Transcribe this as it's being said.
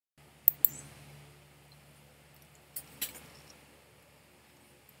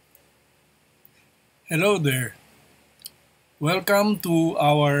Hello there. Welcome to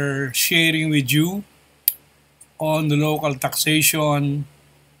our sharing with you on the local taxation,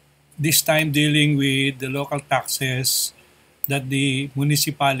 this time dealing with the local taxes that the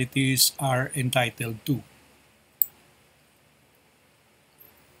municipalities are entitled to.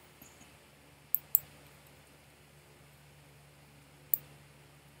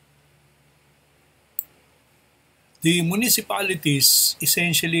 The municipalities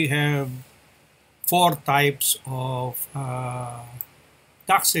essentially have four types of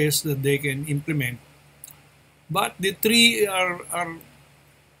taxes that they can implement, but the three are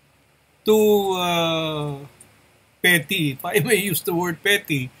too petty, if I may use the word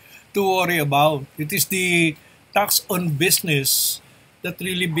petty, to worry about. It is the tax on business that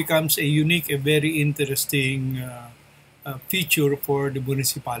really becomes a unique, a very interesting feature for the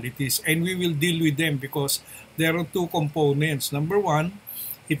municipalities. And we will deal with them because there are two components. Number one,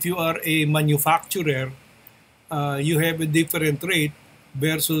 if you are a manufacturer, you have a different rate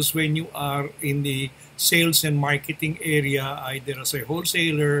versus when you are in the sales and marketing area, either as a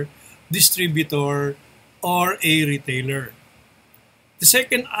wholesaler, distributor, or a retailer. The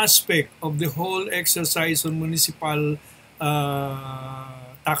second aspect of the whole exercise on municipal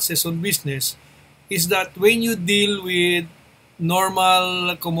taxes on business is that when you deal with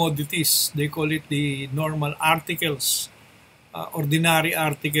normal commodities, they call it the normal articles, ordinary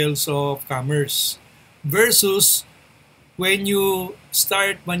articles of commerce, versus when you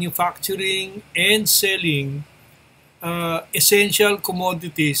start manufacturing and selling essential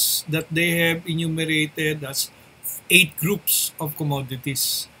commodities that they have enumerated as 8 groups of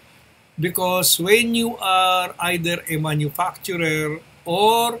commodities. Because when you are either a manufacturer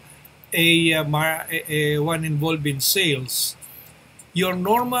or a one involved in sales, your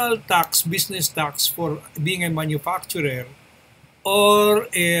normal tax, business tax for being a manufacturer or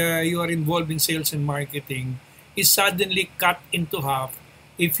you are involved in sales and marketing is suddenly cut into half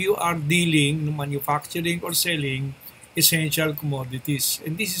if you are dealing, manufacturing or selling essential commodities.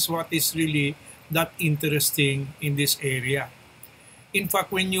 And this is what is really that interesting in this area. In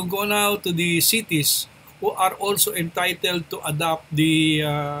fact, when you go now to the cities who are also entitled to adopt the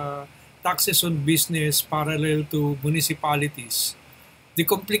taxes on business parallel to municipalities, the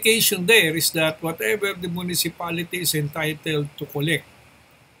complication there is that whatever the municipality is entitled to collect,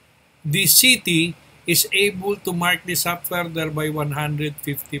 the city is able to mark this up further by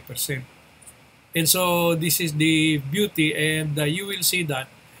 150%. And so this is the beauty, and you will see that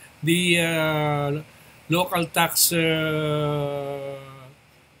the local tax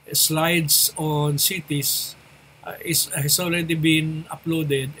slides on cities has already been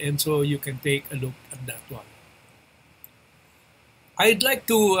uploaded, and so you can take a look at that one. I'd like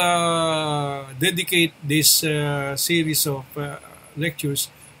to dedicate this series of lectures,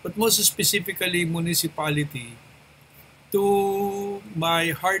 but most specifically municipality, to my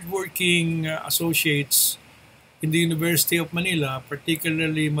hardworking associates in the University of Manila,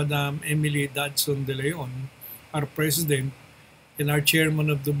 particularly Madam Emily Dadson de Leon, our president, and our chairman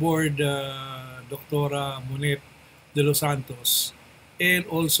of the board, Dr. Monet de los Santos, and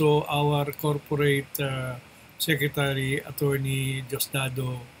also our corporate secretary, Attorney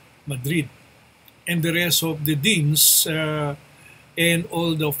Diosdado Madrid, and the rest of the deans and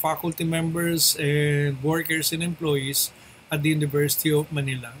all the faculty members and workers and employees at the University of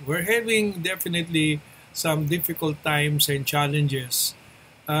Manila. We're having definitely some difficult times and challenges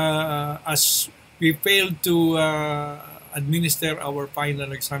as we failed to administer our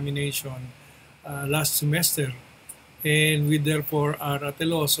final examination last semester, and we therefore are at a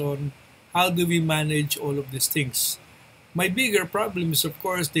loss on how do we manage all of these things. My bigger problem is, of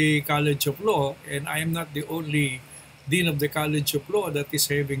course, the College of Law, and I am not the only Dean of the College of Law that is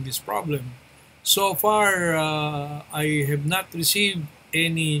having this problem. So far, I have not received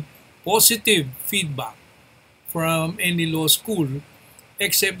any positive feedback from any law school,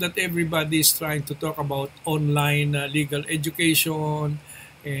 except that everybody is trying to talk about online legal education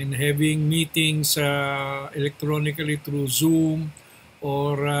and having meetings electronically through Zoom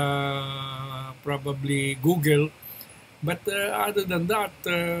or probably Google. But other than that,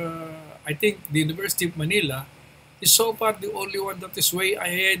 I think the University of Manila is so far the only one that is way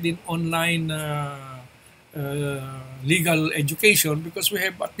ahead in online legal education, because we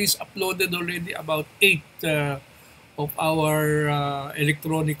have at least uploaded already about 8 of our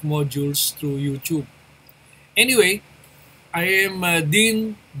electronic modules through YouTube. Anyway, I am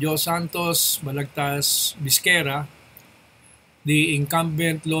Dean Joe-Santos Balagtas Bisquera, the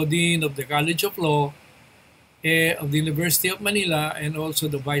incumbent Law Dean of the College of Law of the University of Manila, and also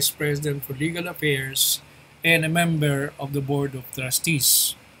the Vice President for Legal Affairs and a member of the Board of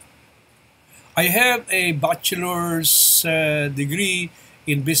Trustees. I have a bachelor's degree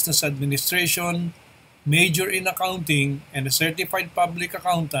in business administration, major in accounting, and a certified public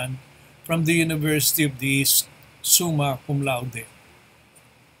accountant from the University of the East, summa cum laude.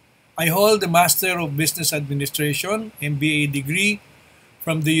 I hold a Master of Business Administration, MBA degree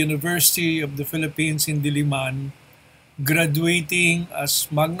from the University of the Philippines in Diliman, graduating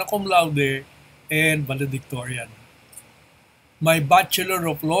as magna cum laude and valedictorian. My Bachelor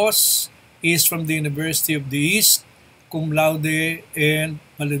of Laws is from the University of the East, cum laude and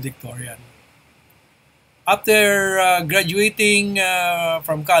valedictorian. After graduating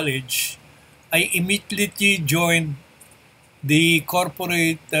from college, I immediately joined the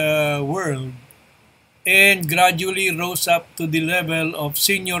corporate world and gradually rose up to the level of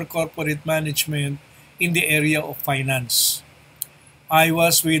senior corporate management in the area of finance. I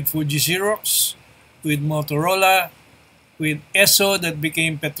was with Fuji Xerox, with Motorola, with ESSO that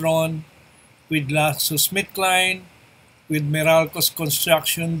became Petron, with GlaxoSmithKline, with Meralco's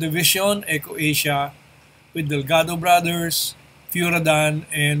Construction Division, Eco Asia, with Delgado Brothers, Furadan,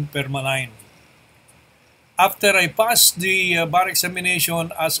 and Permaline. After I passed the bar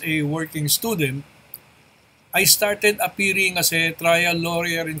examination as a working student, I started appearing as a trial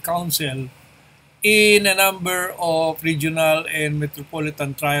lawyer in counsel in a number of regional and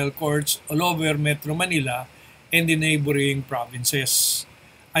metropolitan trial courts all over Metro Manila and the neighboring provinces.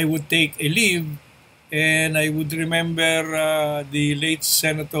 I would take a leave and I would remember the late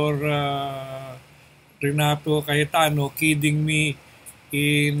Senator Renato Cayetano kidding me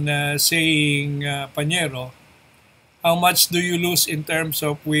in saying, Panyero, how much do you lose in terms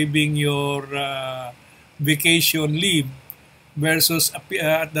of waiving your vacation leave versus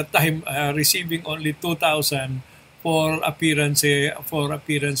at that time receiving only 2,000 for appearance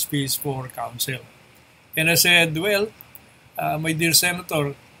fees for counsel. And I said, well, my dear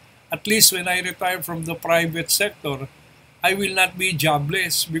Senator, at least when I retire from the private sector, I will not be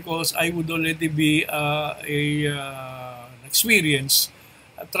jobless because I would already be experienced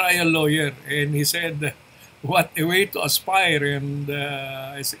trial lawyer. And he said, what a way to aspire. And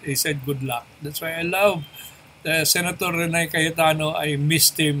he said, good luck. That's why I love Senator Rene Cayetano. I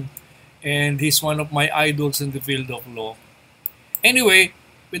missed him and he's one of my idols in the field of law. Anyway,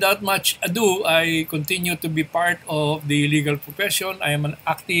 without much ado, I continue to be part of the legal profession. I am an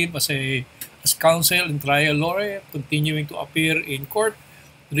active as counsel and trial lawyer, continuing to appear in court,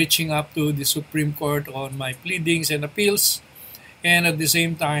 reaching up to the Supreme Court on my pleadings and appeals. And at the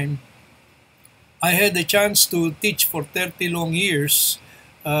same time, I had the chance to teach for 30 long years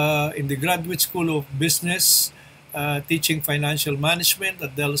in the Graduate School of Business, teaching financial management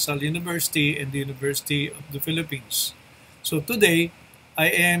at De La Salle University and the University of the Philippines. So today, I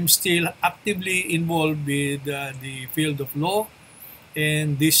am still actively involved with the field of law,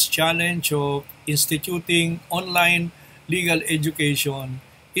 and this challenge of instituting online legal education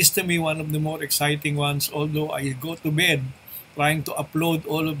is to me one of the more exciting ones, although I go to bed trying to upload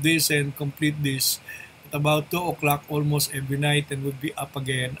all of this and complete this at about 2 o'clock almost every night and would be up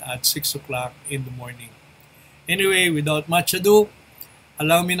again at 6 o'clock in the morning. Anyway, without much ado,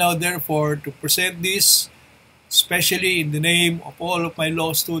 allow me now therefore to present this, especially in the name of all of my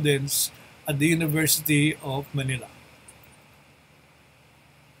law students at the University of Manila.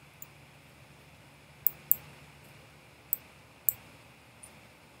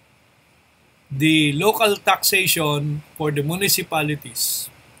 The local taxation for the municipalities.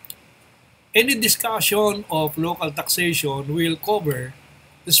 Any discussion of local taxation will cover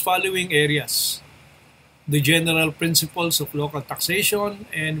these following areas: the general principles of local taxation,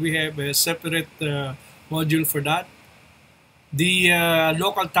 and we have a separate module for that. The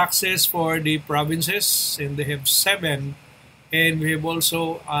local taxes for the provinces, and they have 7, and we have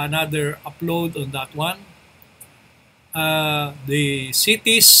also another upload on that one. The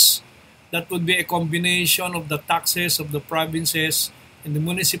cities, that would be a combination of the taxes of the provinces and the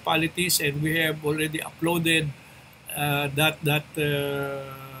municipalities, and we have already uploaded that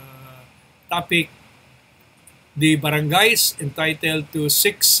topic. The barangays, entitled to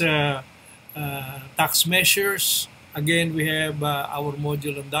 6 tax measures. Again, we have our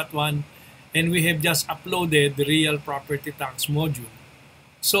module on that one, and we have just uploaded the real property tax module.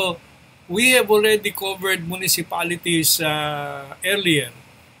 So we have already covered municipalities earlier.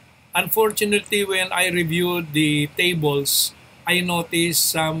 Unfortunately, when I reviewed the tables, I noticed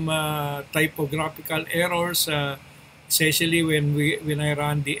some typographical errors, especially when I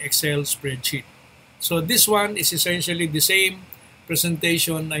ran the Excel spreadsheet. So this one is essentially the same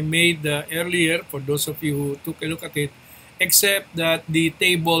presentation I made earlier for those of you who took a look at it, except that the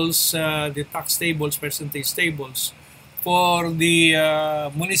tables, the tax tables, percentage tables, for the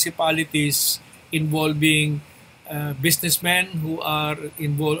municipalities involving businessmen who are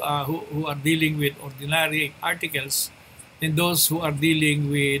involved who are dealing with ordinary articles, and those who are dealing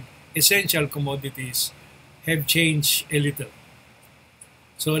with essential commodities have changed a little.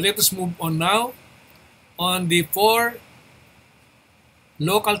 So let us move on now on the 4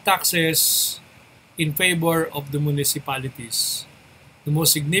 local taxes in favor of the municipalities. The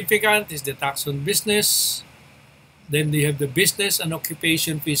most significant is the tax on business. Then they have the business and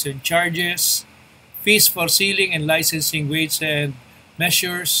occupation fees and charges, fees for sealing and licensing weights and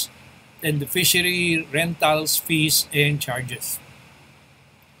measures, and the fishery rentals fees and charges.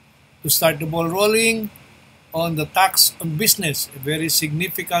 To start the ball rolling on the tax on business, a very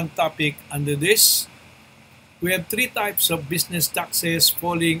significant topic under this, we have 3 types of business taxes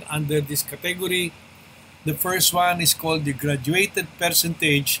falling under this category. The first one is called the graduated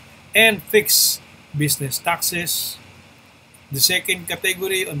percentage and fixed business taxes. The second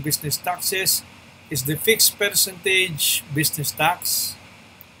category on business taxes is the fixed percentage business tax.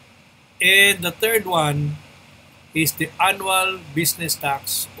 And the third one is the annual business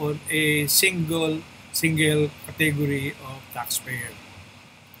tax on a single category of taxpayer.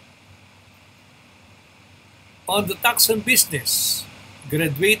 On the tax on business,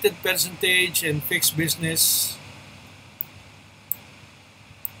 graduated percentage and fixed business,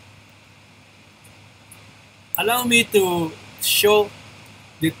 allow me to show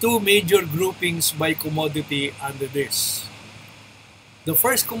the 2 major groupings by commodity under this. The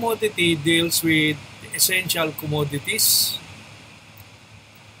first commodity deals with essential commodities,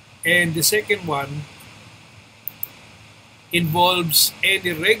 and the second one involves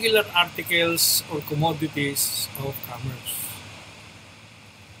any regular articles or commodities of commerce.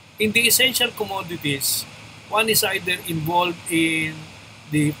 In the essential commodities, one is either involved in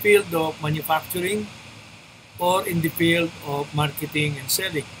the field of manufacturing or in the field of marketing and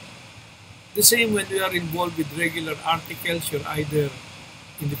selling. The same when we are involved with regular articles, you're either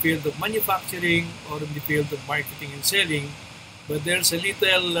in the field of manufacturing or in the field of marketing and selling. But there's a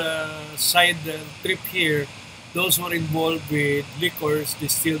little side trip here, those who are involved with liquors,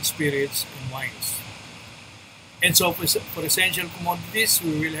 distilled spirits, and wines. And so for essential commodities,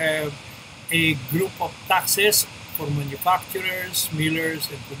 we will have a group of taxes for manufacturers, millers,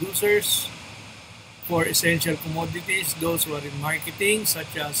 and producers. For essential commodities, those who are in marketing,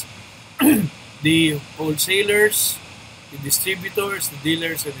 such as the wholesalers, the distributors, the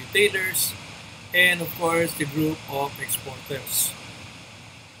dealers and retailers, and of course the group of exporters.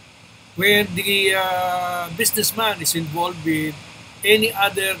 When the businessman is involved with any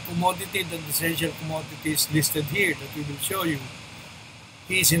other commodity than the essential commodities listed here that we will show you,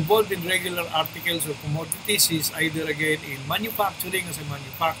 he is involved in regular articles or commodities. He is either again in manufacturing as a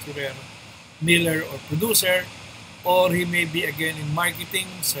manufacturer, miller, or producer, or he may be again in marketing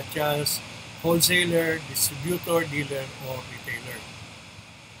such as wholesaler, distributor, dealer, or retailer.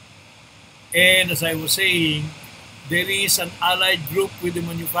 And as I was saying, there is an allied group with the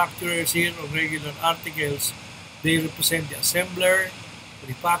manufacturers here of regular articles. They represent the assembler,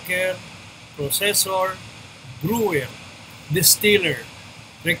 repacker, processor, brewer, distiller,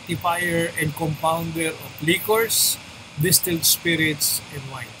 rectifier, and compounder of liquors, distilled spirits, and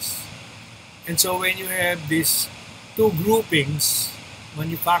wines. And so when you have these 2 groupings,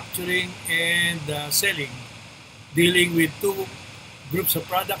 manufacturing and selling, dealing with 2 groups of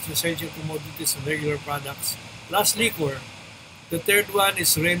products, essential commodities and regular products, plus liquor, the third one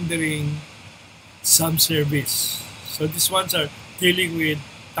is rendering some service. So these ones are dealing with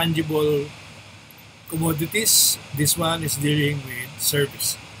tangible commodities. This one is dealing with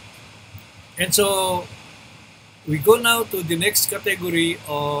service. And so we go now to the next category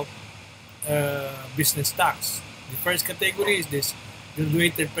of business tax. The first category is this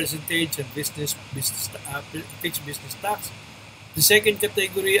graduated percentage and fixed business tax. The second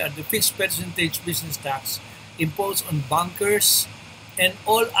category are the fixed percentage business tax imposed on bankers and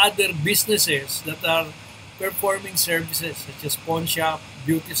all other businesses that are performing services such as pawn shop,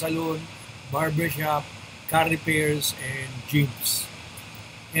 beauty salon, barber shop, car repairs, and gyms.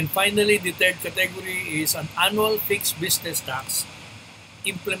 And finally, the third category is an annual fixed business tax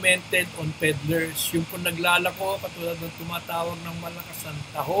implemented on peddlers. Yung po naglalako, katulad ng tumatawag ng malakas ng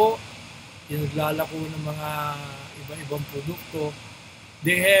taho, yung naglalako ng mga iba-ibang produkto,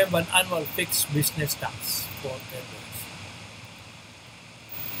 they have an annual fixed business tax for peddlers.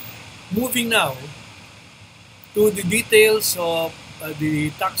 Moving now to the details of the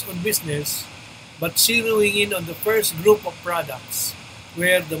tax on business, but zeroing in on the first group of products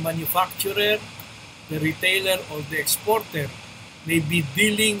where the manufacturer, the retailer, or the exporter may be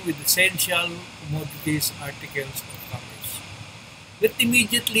dealing with essential commodities articles of commerce. let me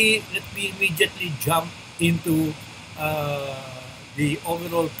immediately jump into the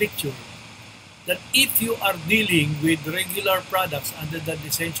overall picture that if you are dealing with regular products under the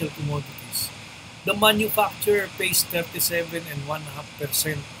essential commodities, the manufacturer pays 37.5%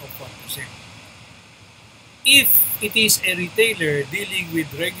 of 1%. If it is a retailer dealing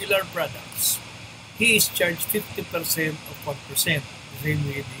with regular products, he is charged 50% of 1%, the same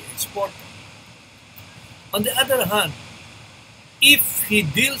with the exporter. On the other hand, if he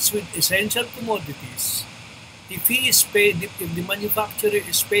deals with essential commodities, if he is paid, if the manufacturer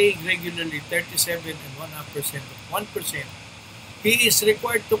is paying regularly 37.5% of 1%, he is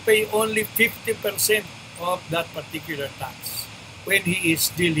required to pay only 50% of that particular tax when he is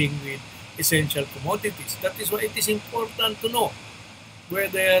dealing with essential commodities. That is why it is important to know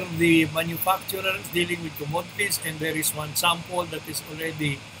whether the manufacturer is dealing with commodities and there is one sample that is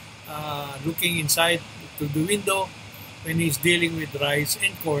already looking inside to the window when he's dealing with rice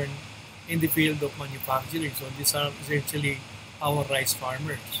and corn in the field of manufacturing. So these are essentially our rice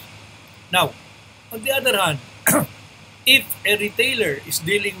farmers. Now, on the other hand, if a retailer is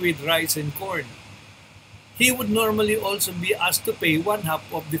dealing with rice and corn, he would normally also be asked to pay one half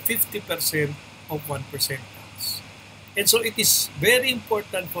of the 50% of 1% tax. And so it is very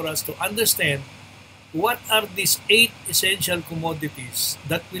important for us to understand what are these 8 essential commodities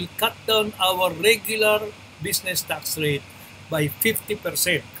that will cut down our regular business tax rate by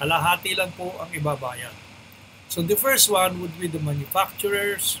 50%. Kalahati lang po ang ibabayad. So the first one would be the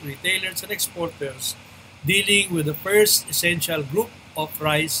manufacturers, retailers, and exporters dealing with the first essential group of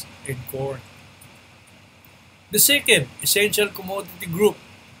rice and corn. The second essential commodity group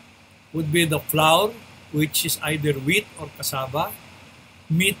would be the flour, which is either wheat or cassava,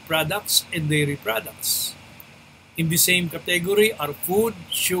 meat products, and dairy products. In the same category are food,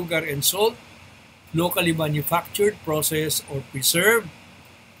 sugar, and salt, locally manufactured, processed, or preserved,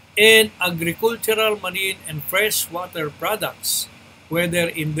 and agricultural, marine, and freshwater products, whether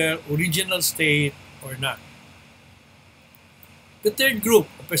in their original state or not. The third group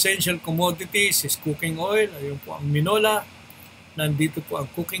of essential commodities is cooking oil. Ayun po ang minola. Nandito po ang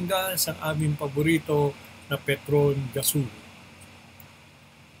cooking gas, ang aming paborito na Petron Gasol.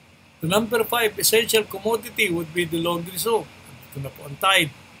 The number 5 essential commodity would be the laundry soap. Ito na po ang Tide.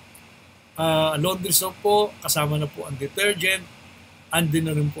 Laundry soap po, kasama na po ang detergent, andin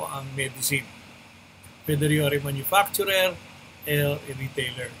na rin po ang medicine. Whether you are a manufacturer or a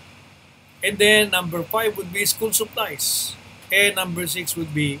retailer. And then number 5 would be school supplies. And number 6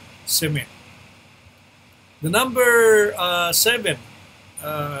 would be cement. The number 7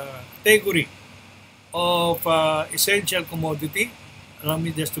 category of essential commodity. Allow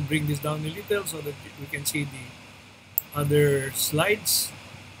me just to bring this down a little so that we can see the other slides.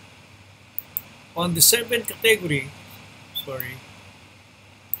 On the 7th category,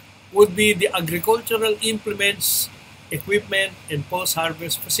 would be the agricultural implements, equipment, and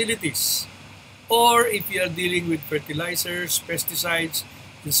post-harvest facilities. Or if you are dealing with fertilizers, pesticides,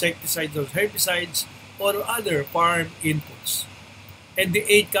 insecticides, or herbicides, or other farm inputs. And the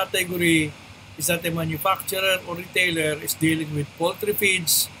 8th category is that a manufacturer or retailer is dealing with poultry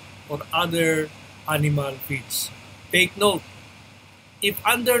feeds or other animal feeds. Take note, if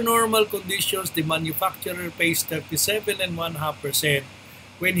under normal conditions, the manufacturer pays 37.5%,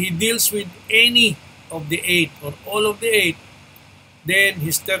 when he deals with any of the 8 or all of the 8, then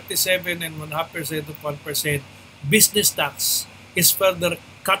his 37.5% of 1% business tax is further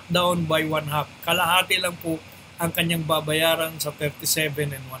cut down by one half. Kalahati lang po ang kanyang babayaran sa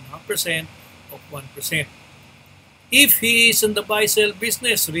 37.5% of 1%. If he is in the buy-sell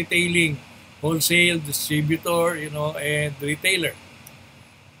business, retailing, wholesale, distributor, and retailer,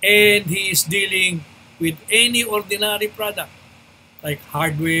 and he is dealing with any ordinary product like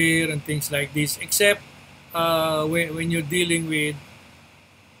hardware and things like this, except when you're dealing with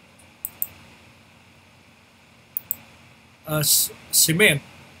cement.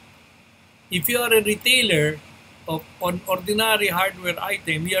 If you are a retailer of on ordinary hardware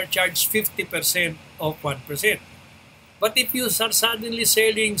item, you are charged 50% of 1%. But if you are suddenly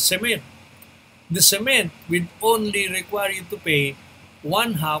selling cement, the cement will only require you to pay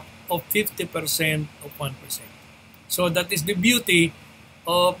one half of 50% of 1%. So that is the beauty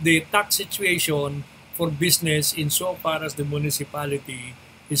of the tax situation for business insofar as the municipality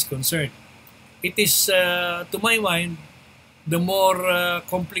is concerned. It is, to my mind, the more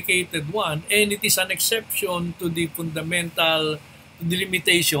complicated one, and it is an exception to the fundamental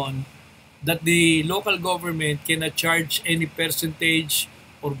limitation that the local government cannot charge any percentage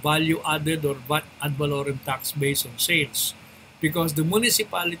or value added or VAT ad valorem tax based on sales, because the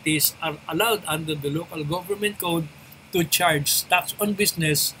municipalities are allowed under the local government code to charge tax on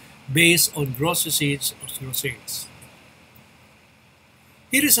business based on gross receipts or gross sales.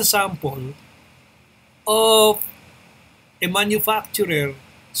 Here is a sample of a manufacturer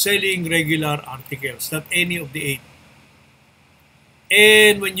selling regular articles, not any of the 8.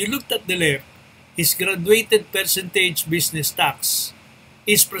 And when you looked at the left, his graduated percentage business tax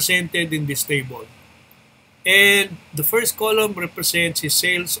is presented in this table. And the first column represents his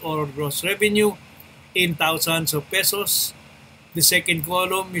sales or gross revenue in thousands of pesos. The second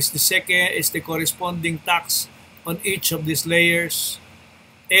column is the corresponding tax on each of these layers.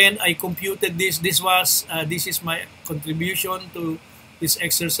 And I computed this. This is my contribution to this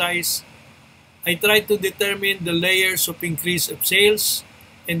exercise. I tried to determine the layers of increase of sales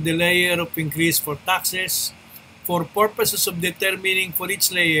and the layer of increase for taxes for purposes of determining for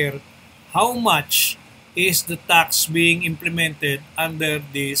each layer how much is the tax being implemented under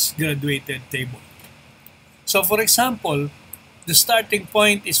this graduated table. So for example, the starting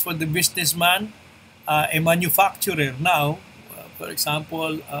point is for the businessman, a manufacturer now, for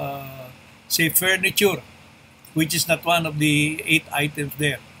example, say furniture, which is not one of the 8 items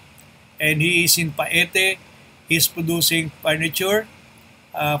there. And he is in Paete, he's producing furniture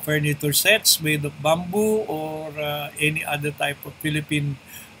sets made of bamboo or any other type of Philippine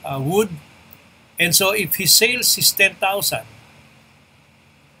wood. And so if his sales is 10,000,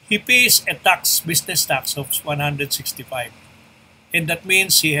 he pays a business tax of 165. And that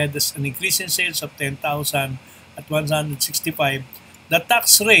means he had an increase in sales of 10,000 at 165. The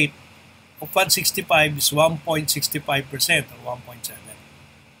tax rate of 165 is 1.65% or 1.7.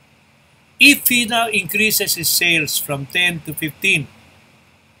 If he now increases his sales from 10 to 15,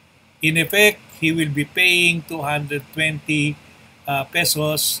 in effect, he will be paying 220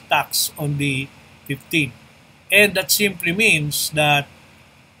 pesos tax on the 15. And that simply means that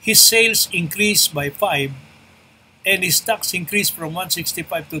his sales increased by 5 and his tax increased from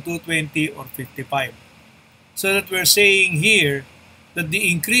 165 to 220 or 55. So that we're saying here that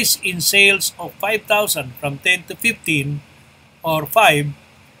the increase in sales of 5,000 from 10 to 15 or 5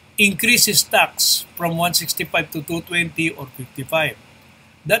 increases tax from 165 to 220 or 55.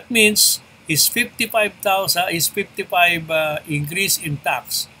 That means his 55,000 is 55 increase in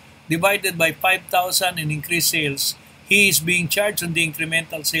tax divided by 5,000 in increased sales. He is being charged on the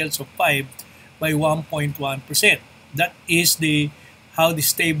incremental sales of 5 by 1.1%. That is how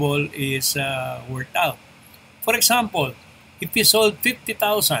this table is worked out. For example, if he sold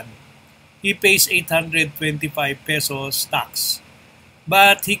 50,000, he pays 825 pesos tax.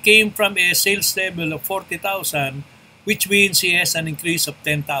 But he came from a sales level of 40,000, which means he has an increase of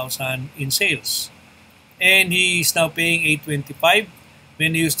 10,000 in sales. And he is now paying 825.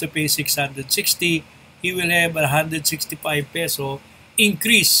 When he used to pay 660, he will have a 165 peso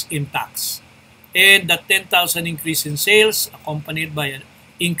increase in tax. And that 10,000 increase in sales, accompanied by an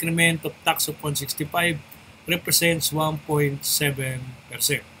increment of tax of 165, represents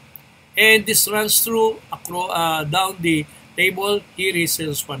 1.7%. And this runs through down the table. Here he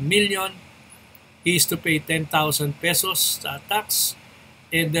sells 1 million. He is to pay 10,000 pesos tax,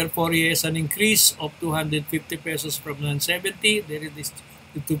 and therefore he has an increase of 250 pesos from 170. There it is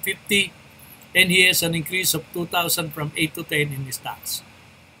to 250, and he has an increase of 2,000 from 8 to 10 in his tax.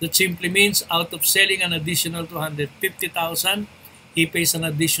 That simply means out of selling an additional 250,000, he pays an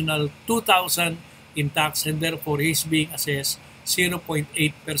additional 2,000 in tax, and therefore he is being assessed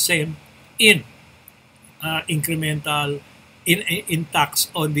 0.8% in incremental in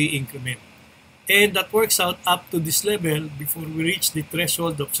tax on the increment. And that works out up to this level before we reach the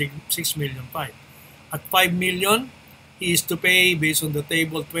threshold of 6 million 5. At 5 million, he is to pay, based on the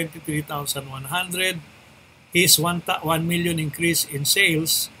table, 23,100. His 1 million increase in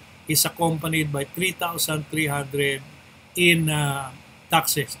sales is accompanied by 3,300 in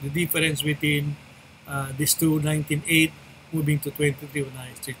taxes. The difference between these two, 19,800 moving to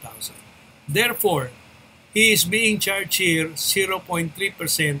 23,900 is 3,000. Therefore, he is being charged here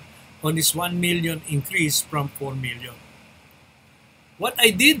 0.3% on his 1 million increase from 4 million. What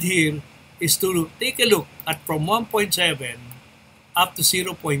I did here is to take a look at from 1.7 up to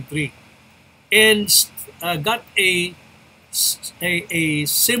 0.3 and got a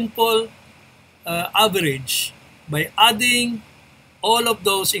simple average by adding all of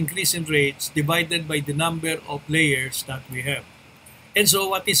those increase in rates divided by the number of layers that we have. And so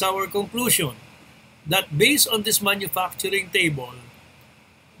what is our conclusion? That based on this manufacturing table,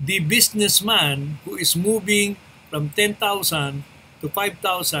 the businessman who is moving from 10,000 to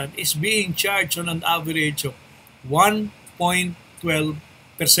 5,000 is being charged on an average of 1.12%.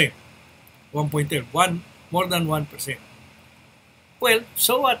 1.12, more than 1%. Well,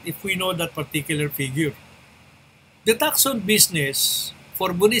 so what if we know that particular figure? The tax on business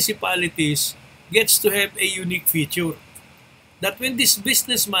for municipalities gets to have a unique feature that when this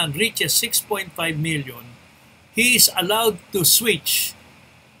businessman reaches 6.5 million, he is allowed to switch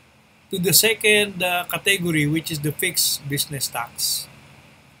to the second category, which is the fixed business tax.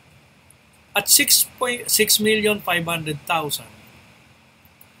 At 6,500,000,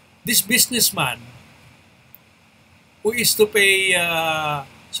 this businessman who is to pay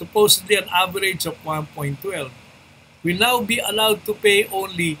supposedly an average of 1.12 will now be allowed to pay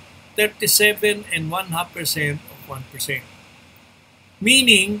only 37.5% of 1%.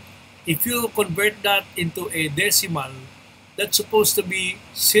 Meaning, if you convert that into a decimal, that's supposed to be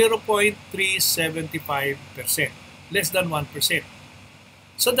 0.375%, less than 1%.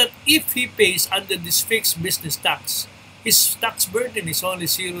 So that if he pays under this fixed business tax, his tax burden is only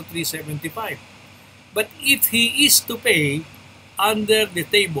 0.375. But if he is to pay under the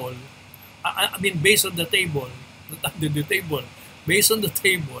table, based on the table, not under the table, based on the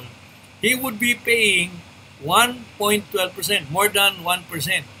table, he would be paying 1.12%, more than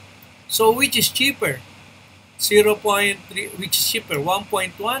 1%. So which is cheaper? 0.3, which is cheaper,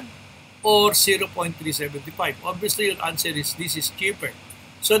 1.1 or 0.375? Obviously, your answer is this is cheaper.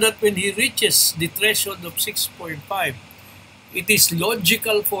 So that when he reaches the threshold of 6.5, it is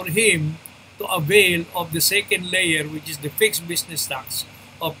logical for him to avail of the second layer, which is the fixed business tax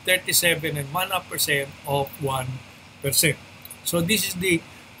of 37.5% of 1%. So this is the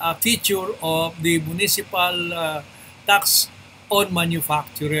feature of the municipal tax on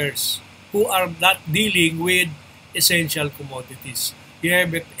manufacturers who are not dealing with essential commodities. You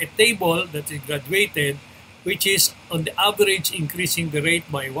have a table that is graduated, which is on the average increasing the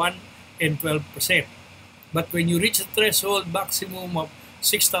rate by 1 and 12%. But when you reach the threshold maximum of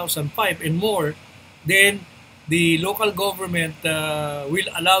 6,005 and more, then the local government will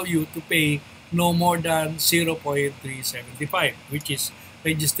allow you to pay no more than 0.375, which is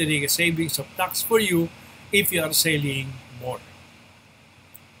registering a savings of tax for you if you are selling more.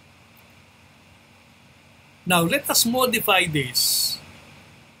 Now, let us modify this.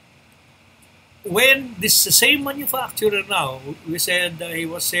 When this same manufacturer now, we said he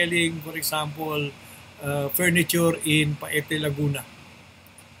was selling, for example, furniture in Paete, Laguna.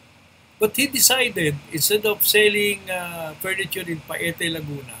 But he decided, instead of selling furniture in Paete,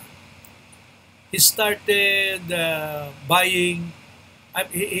 Laguna, he started buying,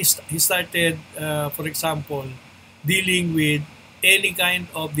 he started, for example, dealing with any kind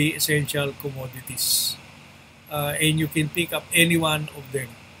of the essential commodities. And you can pick up any one of them.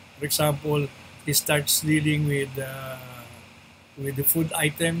 For example, he starts dealing with the food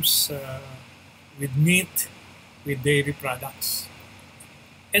items, with meat, with dairy products.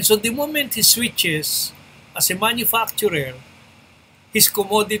 And so the moment he switches as a manufacturer, his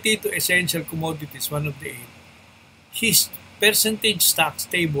commodity to essential commodities, one of the 8, his percentage tax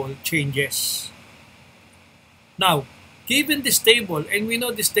table changes. Now, given this table, and we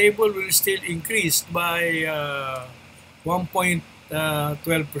know this table will still increase by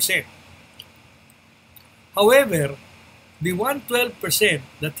 1.12%. However, the 112%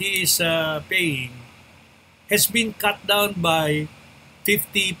 that he is paying has been cut down by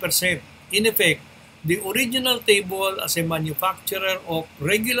 50%. In effect, the original table as a manufacturer of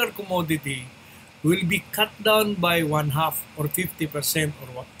regular commodity will be cut down by 1/2 or 50% or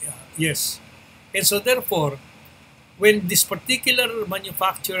what? Yes. And so therefore, when this particular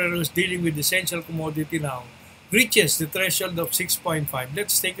manufacturer who is dealing with essential commodity now reaches the threshold of 6.5,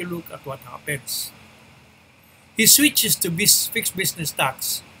 let's take a look at what happens. He switches to fixed business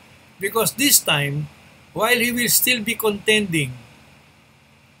tax because this time, while he will still be contending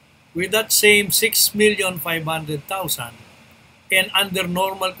with that same 6,500,000, and under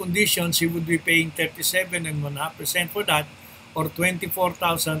normal conditions, he would be paying 37.5% for that, or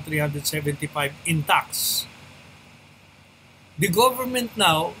 24,375 in tax. The government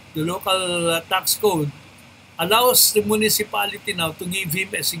now, the local tax code, allows the municipality now to give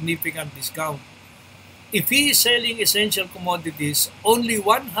him a significant discount. If he is selling essential commodities, only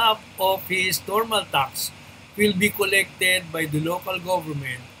 1/2 of his normal tax will be collected by the local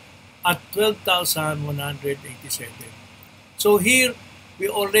government at 12,187. So here, we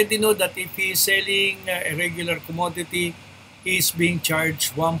already know that if he is selling a regular commodity, he is being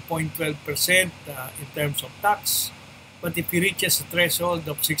charged 1.12% in terms of tax. But if he reaches a threshold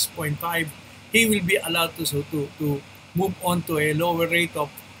of 6.5, he will be allowed to move on to a lower rate of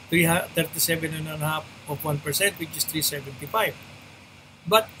 37.5 of 1%, which is 375.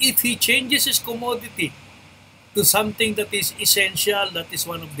 But if he changes his commodity to something that is essential, that is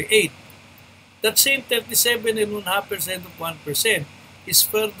one of the 8, that same 37.5% of 1% is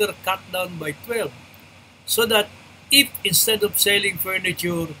further cut down by 12. So that If instead of selling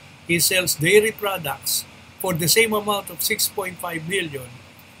furniture, he sells dairy products for the same amount of 6.5 million,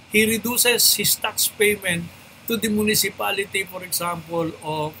 he reduces his tax payment to the municipality, for example,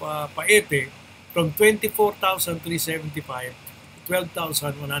 of Paete from 24,375 to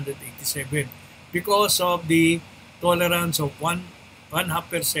 12,187 because of the tolerance of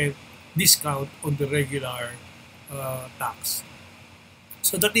 1.5% discount on the regular tax.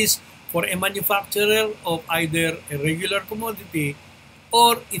 So that is for a manufacturer of either a regular commodity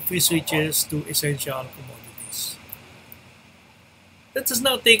or if he switches to essential commodities. Let us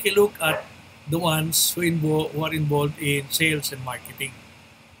now take a look at the ones who are involved in sales and marketing.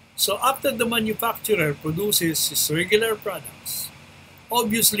 So after the manufacturer produces his regular products,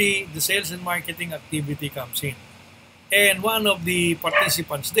 obviously the sales and marketing activity comes in. And one of the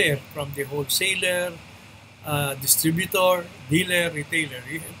participants there, from the wholesaler, distributor, dealer, retailer,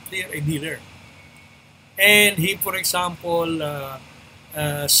 here a dealer. And he, for example,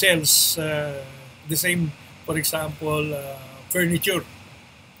 sells the same, for example, furniture.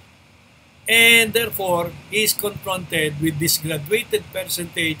 And therefore, he is confronted with this graduated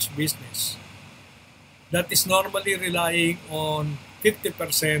percentage business that is normally relying on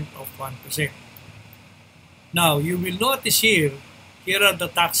 50% of 1%. Now, you will notice here are the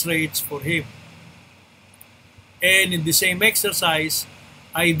tax rates for him. And in the same exercise,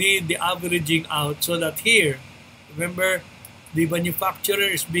 I did the averaging out so that here, remember, the manufacturer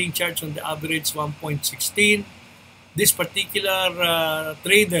is being charged on the average 1.16. This particular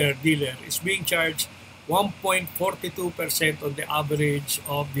dealer is being charged 1.42% on the average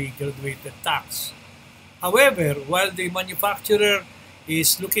of the graduated tax. However, while the manufacturer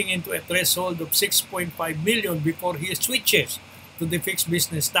is looking into a threshold of 6.5 million before he switches to the fixed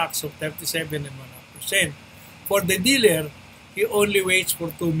business tax of 37.5%, for the dealer, he only waits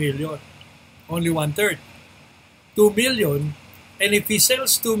for 2 million, only one-third. 2 million, and if he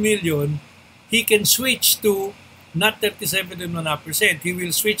sells 2 million, he can switch to not 37.5%. He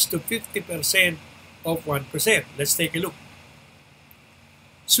will switch to 50% of 1%. Let's take a look.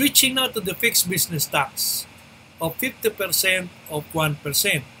 Switching now to the fixed business tax of 50% of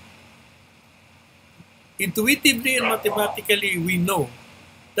 1%. Intuitively and mathematically, we know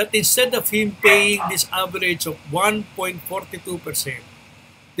that instead of him paying this average of 1.42%,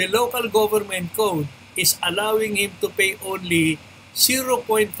 the local government code is allowing him to pay only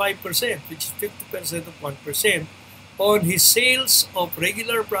 0.5%, which is 50% of 1%, on his sales of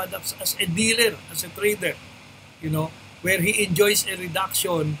regular products as a dealer, as a trader, where he enjoys a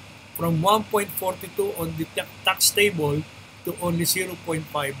reduction from 1.42 on the tax table to only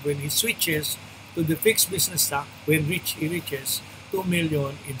 0.5 when he switches to the fixed business tax when he reaches 2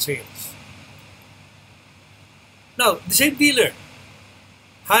 million in sales. Now, the same dealer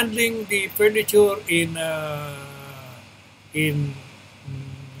handling the furniture in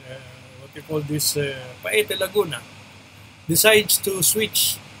what they call this Paete, Laguna, decides to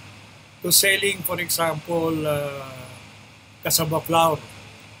switch to selling, for example, cassava flour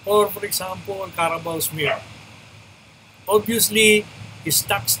or, for example, Carabao's milk. Obviously, his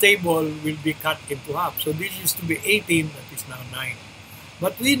tax table will be cut into half. So this used to be 18, that is now 9.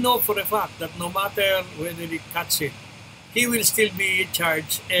 But we know for a fact that no matter whether he cuts it, he will still be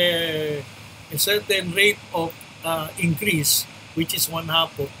charged a certain rate of increase, which is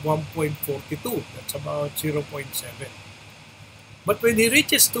 1/2 of 1.42. That's about 0.7. But when he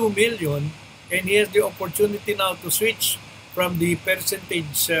reaches 2 million and he has the opportunity now to switch from the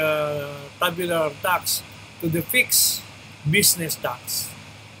percentage tabular tax to the fixed business tax,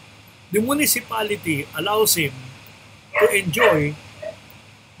 the municipality allows him to enjoy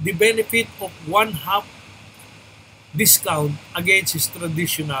the benefit of 1/2 discount against his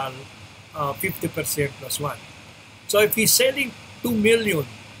traditional 50% plus 1. So if he's selling 2 million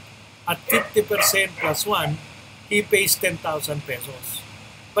at 50% plus 1, he pays 10,000 pesos.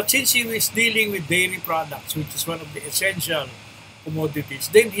 But since he is dealing with dairy products, which is one of the essential commodities,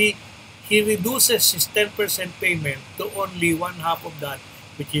 then he reduces his 10% payment to only 1/2 of that,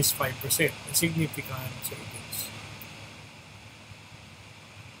 which is 5%, a significant savings.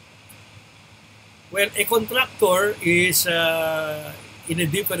 Well, a contractor is in a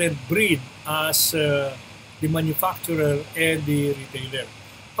different breed as the manufacturer and the retailer.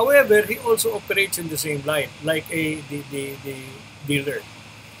 However, he also operates in the same line, like the dealer.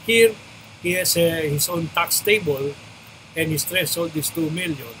 Here, he has his own tax table, and his threshold is 2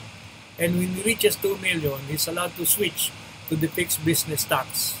 million. And when he reaches 2 million, he's allowed to switch to the fixed business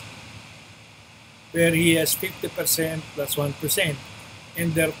tax, where he has 50% plus 1%,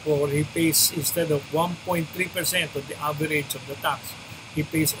 and therefore he pays, instead of 1.3% of the average of the tax, he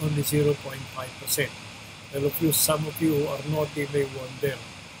pays only 0.5%. Well, some of you who are naughty may wonder,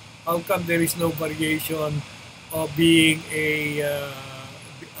 how come there is no variation of being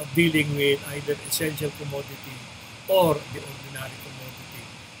of dealing with either essential commodity or the ordinary commodity?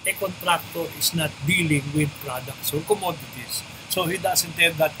 A contractor is not dealing with products or commodities, so he doesn't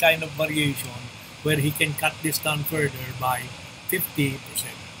have that kind of variation where he can cut this down further by 50%.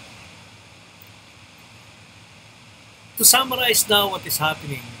 To summarize now what is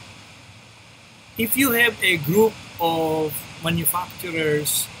happening, if you have a group of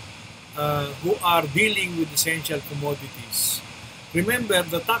manufacturers who are dealing with essential commodities, remember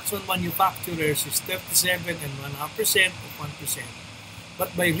the tax on manufacturers is 37.5% of 1%.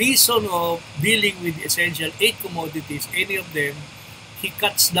 But by reason of dealing with essential 8 commodities, any of them, he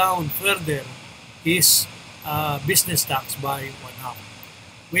cuts down further his business tax by one half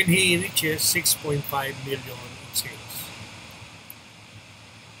when he reaches 6.5 million in sales.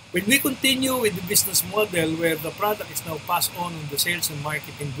 When we continue with the business model where the product is now passed on the sales and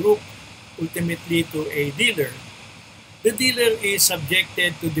marketing group, ultimately to a dealer, the dealer is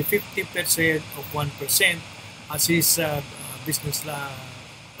subjected to the 50% of 1% as his business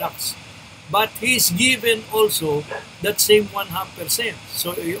tax. But he is given also that same 1/2%.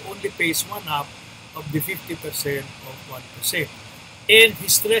 So he only pays 1/2 of the 50% of 1%. And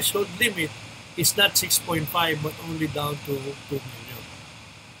his threshold limit is not 6.5 but only down to 2 million.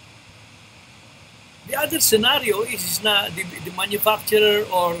 The other scenario is not the manufacturer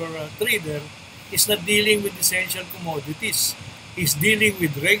or trader is not dealing with essential commodities. He's dealing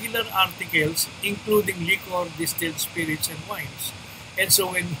with regular articles, including liquor, distilled spirits, and wines. And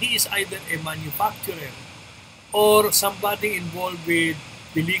so when he is either a manufacturer or somebody involved with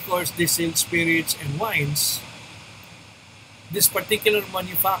the liquors, distilled spirits, and wines, this particular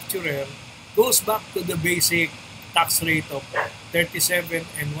manufacturer goes back to the basic tax rate of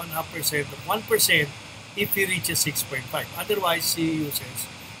 37.5% of 1% if he reaches 6.5. Otherwise, he uses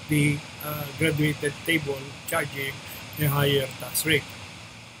the graduated table charging a higher tax rate.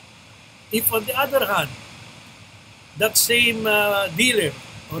 If on the other hand, that same dealer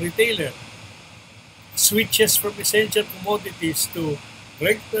or retailer switches from essential commodities to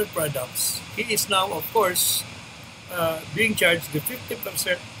regular products, he is now, of course, being charged the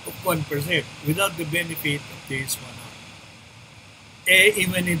 50% of 1% without the benefit of this one.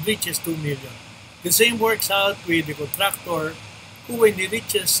 Even it reaches 2 million. The same works out with the contractor who, when he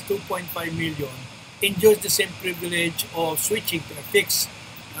reaches 2.5 million, enjoys the same privilege of switching to a fixed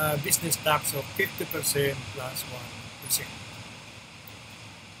business tax of 50% plus 1%.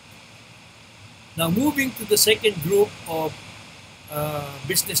 Now, moving to the second group of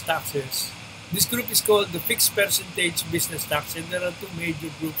business taxes, this group is called the fixed percentage business tax, and there are two major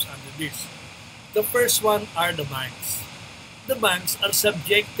groups under this. The first one are the banks. The banks are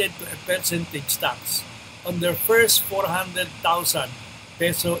subjected to a percentage tax on their first 400,000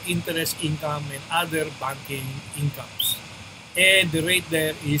 peso interest income and other banking incomes. And the rate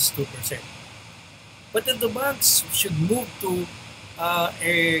there is 2%. But if the banks should move to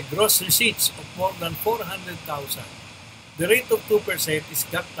a gross receipts of more than 400,000, the rate of 2% is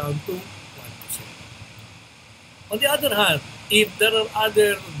cut down to 1%. On the other hand, if there are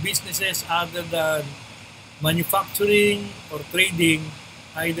other businesses other than manufacturing or trading,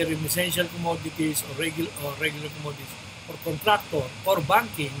 either in essential commodities or regular commodities, or contractor or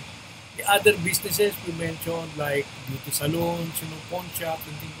banking, the other businesses we mentioned like beauty salons, pawn shops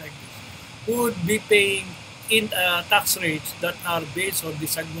and things like this, would be paying in tax rates that are based on the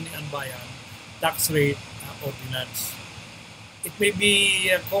Sangguniang Bayan tax rate ordinance. It may be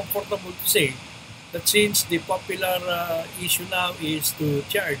comfortable to say that since the popular issue now is to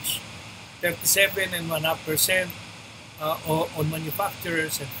charge 37.5% on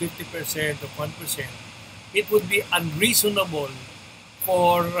manufacturers and 50% of 1%, it would be unreasonable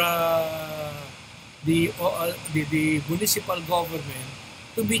for the municipal government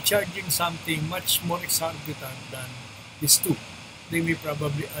to be charging something much more exorbitant than these two. They may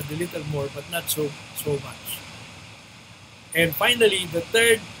probably add a little more, but not so much. And finally, the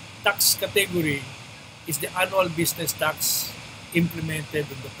third tax category is the annual business tax implemented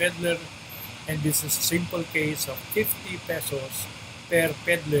on the peddler, and this is a simple case of 50 pesos per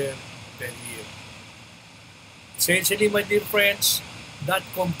peddler per year. Essentially, my dear friends, that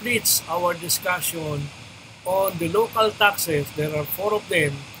completes our discussion on the local taxes. There are 4 of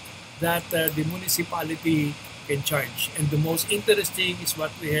them that the municipality can charge. And the most interesting is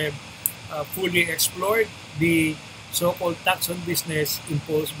what we have fully explored, the so-called tax on business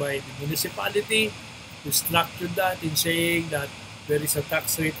imposed by the municipality. We structured that in saying that there is a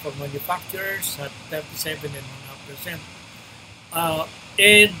tax rate for manufacturers at 37.5%.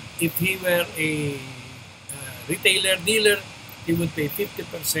 And if he were a retailer dealer, he would pay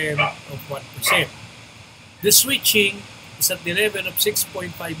 50% of 1%. The switching is at the level of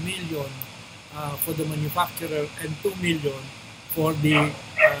 6.5 million for the manufacturer and 2 million for the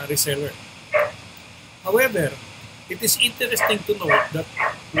reseller. However, it is interesting to note that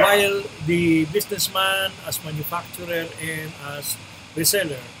while the businessman as manufacturer and as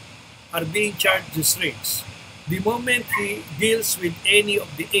reseller are being charged these rates, the moment he deals with any of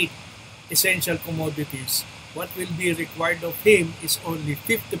the 8 essential commodities, what will be required of him is only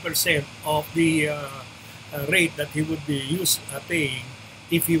 50% of the rate that he would be paying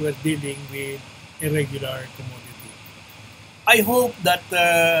if he were dealing with a regular commodity. I hope that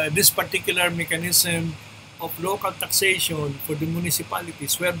this particular mechanism of local taxation for the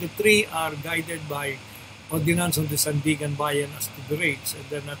municipalities, where the three are guided by Ordinance on the Sandigan Bayan as to the rates and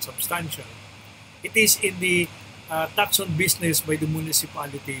they're not substantial, it is in the tax on business by the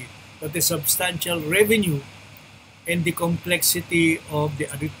municipality that the substantial revenue and the complexity of the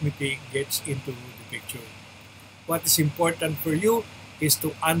arithmetic gets into the picture. What is important for you is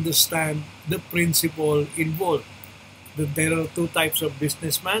to understand the principle involved. That there are 2 types of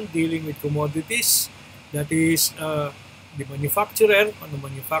businessmen dealing with commodities. That is the manufacturer on the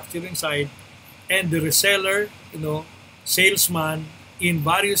manufacturing side and the reseller, salesman in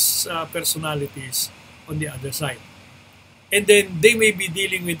various personalities on the other side. And then they may be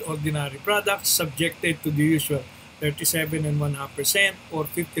dealing with ordinary products subjected to the usual 37.5% or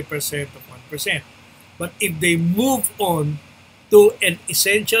 50% of 1%. But if they move on to an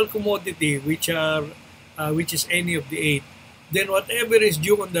essential commodity, which is any of the 8, then whatever is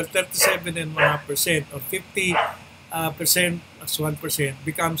due on the 37.5% or 50% as 1%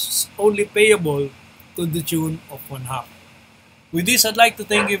 becomes only payable to the tune of 1/2. With this, I'd like to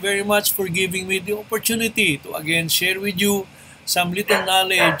thank you very much for giving me the opportunity to again share with you some little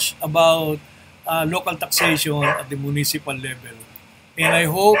knowledge about local taxation at the municipal level. And I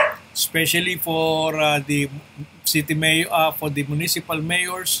hope, especially for the city mayor, for the municipal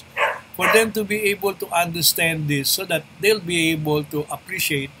mayors, for them to be able to understand this so that they'll be able to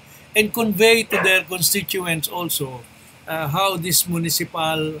appreciate and convey to their constituents also how this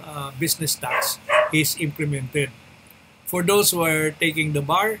municipal business tax is implemented. For those who are taking the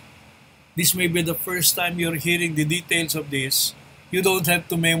bar, this may be the first time you're hearing the details of this. You don't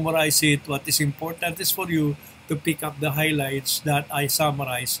have to memorize it. What is important is for you to pick up the highlights that I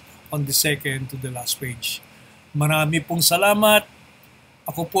summarize on the second to the last page. Marami pong salamat.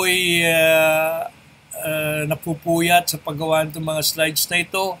 Ako po'y napupuyat sa paggawa ng mga slides na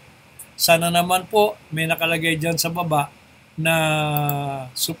ito. Sana naman po may nakalagay dyan sa baba na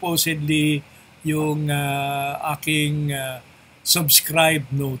supposedly yung aking subscribe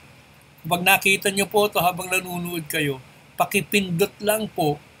note. Pag nakita nyo po ito habang nanonood kayo, pakipindot lang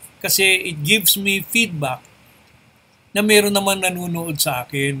po kasi it gives me feedback na meron naman nanonood sa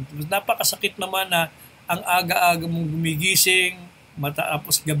akin. Napakasakit naman na ang aga-aga mong gumigising,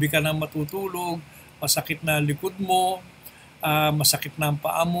 matapos gabi ka na matutulog, masakit na likod mo, masakit na ang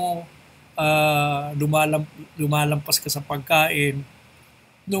paa mo, lumalampas ka sa pagkain,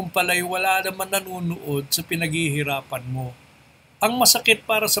 nung pala'y wala naman nanonood sa pinaghihirapan mo. Ang masakit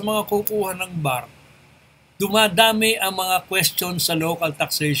para sa mga kukuha ng bar, dumadami ang mga questions sa local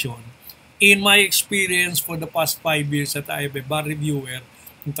taxation. In my experience for the past 5 years that I am a bar reviewer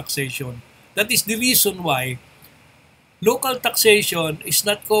in taxation, that is the reason why local taxation is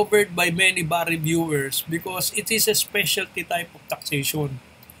not covered by many bar reviewers because it is a specialty type of taxation.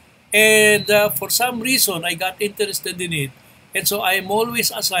 And for some reason, I got interested in it. And so I am always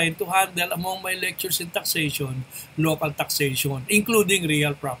assigned to handle among my lectures in taxation, local taxation, including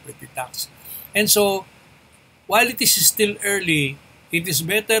real property tax. And so, while it is still early, it is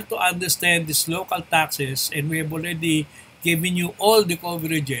better to understand these local taxes, and we have already given you all the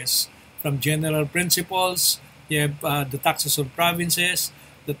coverages from general principles. You have the taxes on provinces,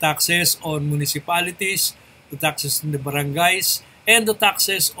 the taxes on municipalities, the taxes in the barangays, and the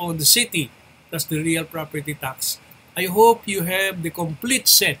taxes on the city. That's the real property tax. I hope you have the complete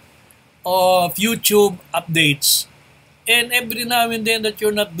set of YouTube updates. And every now and then that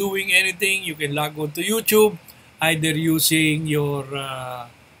you're not doing anything, you can log on to YouTube, either using your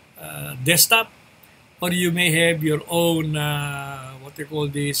desktop, or you may have your own,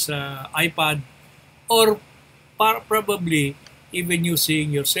 iPad, or probably even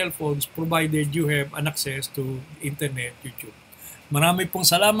using your cell phones, provided you have an access to internet, YouTube. Marami pong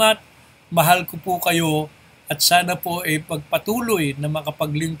salamat. Mahal ko po kayo. At sana po ay pagpatuloy na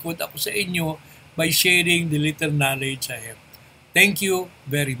makapaglingkod ako sa inyo by sharing the little knowledge I have. Thank you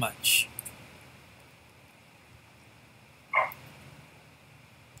very much.